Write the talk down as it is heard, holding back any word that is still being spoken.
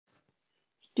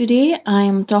Today I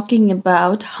am talking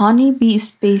about honeybee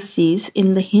species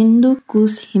in the Hindu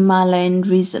Kush Himalayan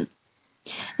region.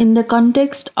 In the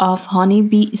context of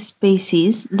honeybee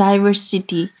species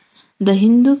diversity, the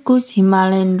Hindu Kush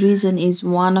Himalayan region is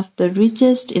one of the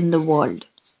richest in the world.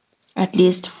 At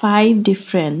least 5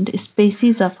 different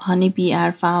species of honeybee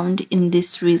are found in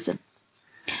this region.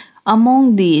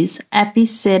 Among these,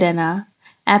 Apis cerana,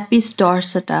 Apis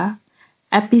dorsata,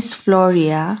 Apis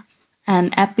florea,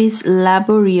 and Apis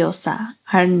laboriosa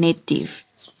are native,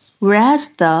 whereas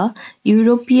the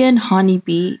European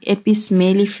honeybee Apis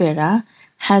mellifera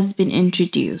has been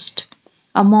introduced.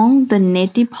 Among the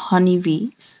native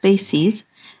honeybee species,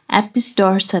 Apis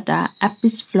dorsata,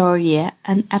 Apis florea,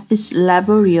 and Apis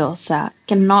laboriosa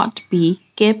cannot be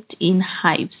kept in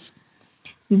hives.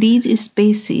 These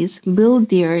species build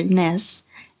their nests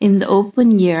in the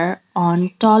open air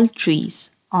on tall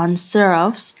trees, on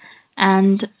shrubs,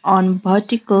 and on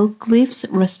vertical cliffs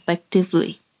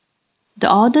respectively.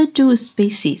 The other two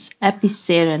species, Apis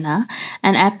cerana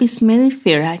and Apis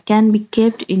mellifera, can be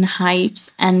kept in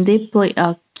hives and they play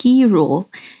a key role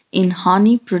in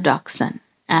honey production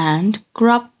and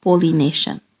crop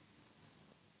pollination.